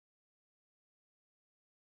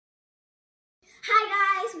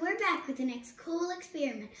back with the next cool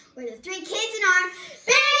experiment. We're the three kids in our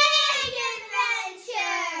big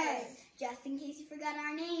adventures! Just in case you forgot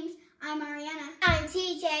our names, I'm Ariana. I'm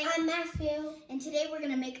TJ. I'm Matthew. And today we're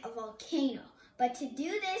going to make a volcano. But to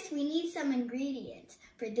do this, we need some ingredients.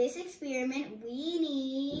 For this experiment, we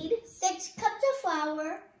need 6 cups of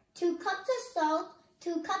flour, 2 cups of salt,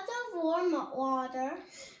 2 cups of warm water,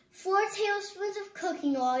 4 tablespoons of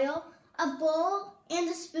cooking oil, a bowl, and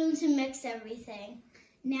a spoon to mix everything.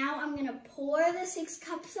 Now I'm going to pour the 6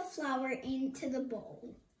 cups of flour into the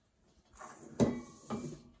bowl.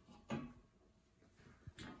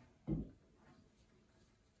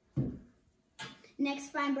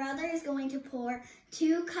 Next, my brother is going to pour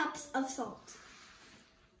 2 cups of salt.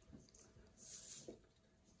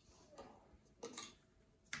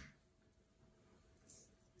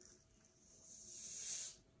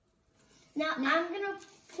 Now I'm going to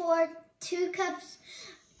pour 2 cups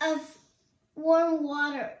of warm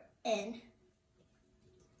water in.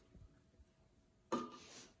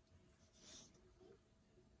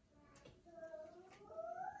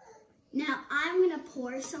 Now I'm going to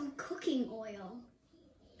pour some cooking oil.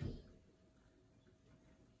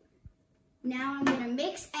 Now I'm going to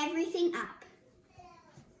mix everything up.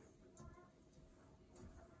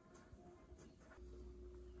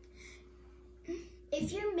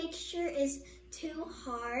 If your mixture is too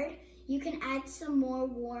hard, you can add some more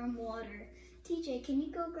warm water. TJ, can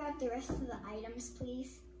you go grab the rest of the items,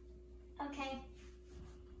 please? Okay.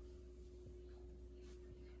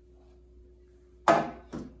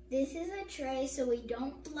 This is a tray so we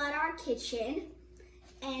don't flood our kitchen.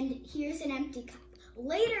 And here's an empty cup.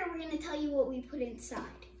 Later, we're going to tell you what we put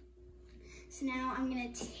inside. So now I'm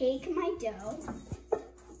going to take my dough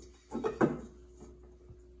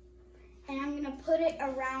and I'm going to put it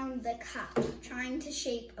around the cup, trying to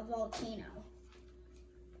shape a volcano.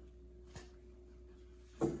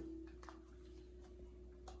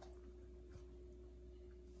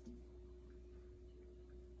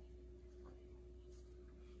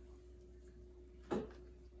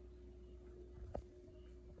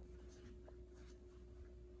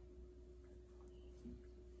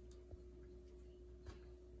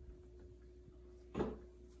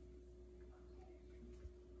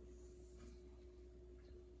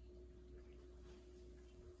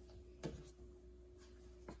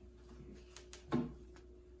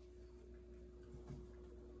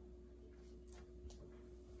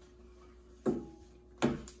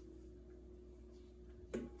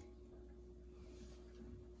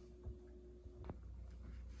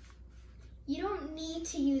 You don't need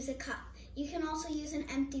to use a cup. You can also use an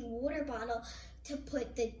empty water bottle to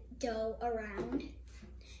put the dough around.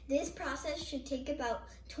 This process should take about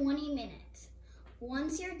 20 minutes.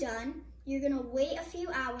 Once you're done, you're going to wait a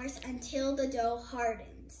few hours until the dough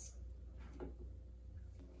hardens.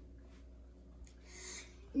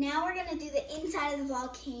 Now we're going to do the inside of the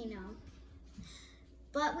volcano.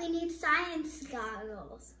 But we need science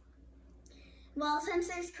goggles. Well, since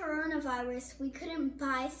there's coronavirus, we couldn't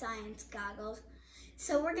buy science goggles,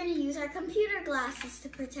 so we're going to use our computer glasses to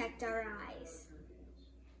protect our eyes.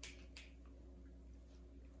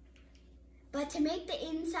 But to make the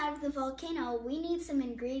inside of the volcano, we need some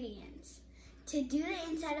ingredients. To do the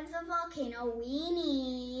inside of the volcano, we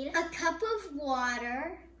need a cup of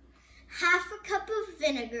water, half a cup of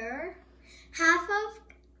vinegar, half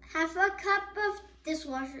a cup of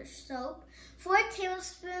dishwasher soap, 4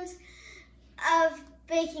 tablespoons of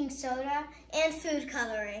baking soda, and food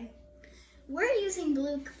coloring. We're using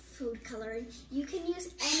blue food coloring. You can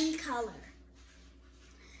use any color.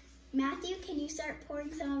 Matthew, can you start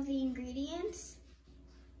pouring some of the ingredients?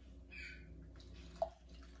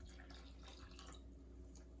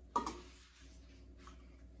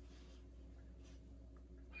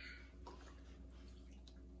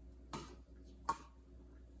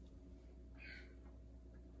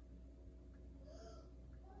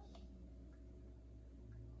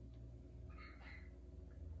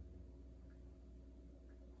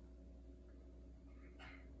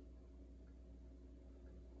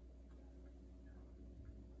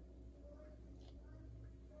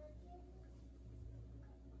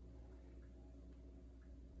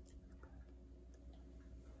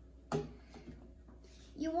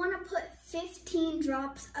 You want to put 15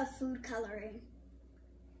 drops of food coloring.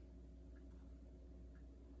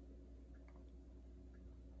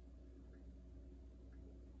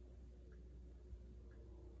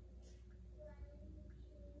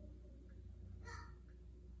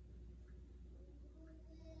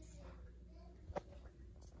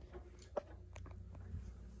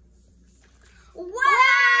 Wow!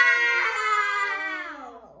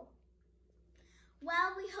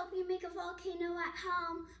 Well, we hope you make a volcano at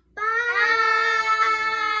home. Bye!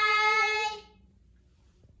 Bye!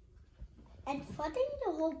 And flooding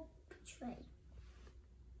the whole tray.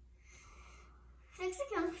 Looks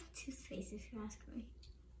like a toothpaste if you ask me.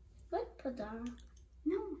 What? Put that on.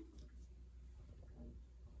 No.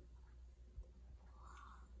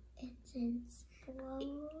 It's in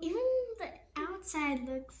blue. Even the outside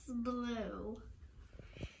looks blue.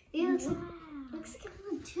 Even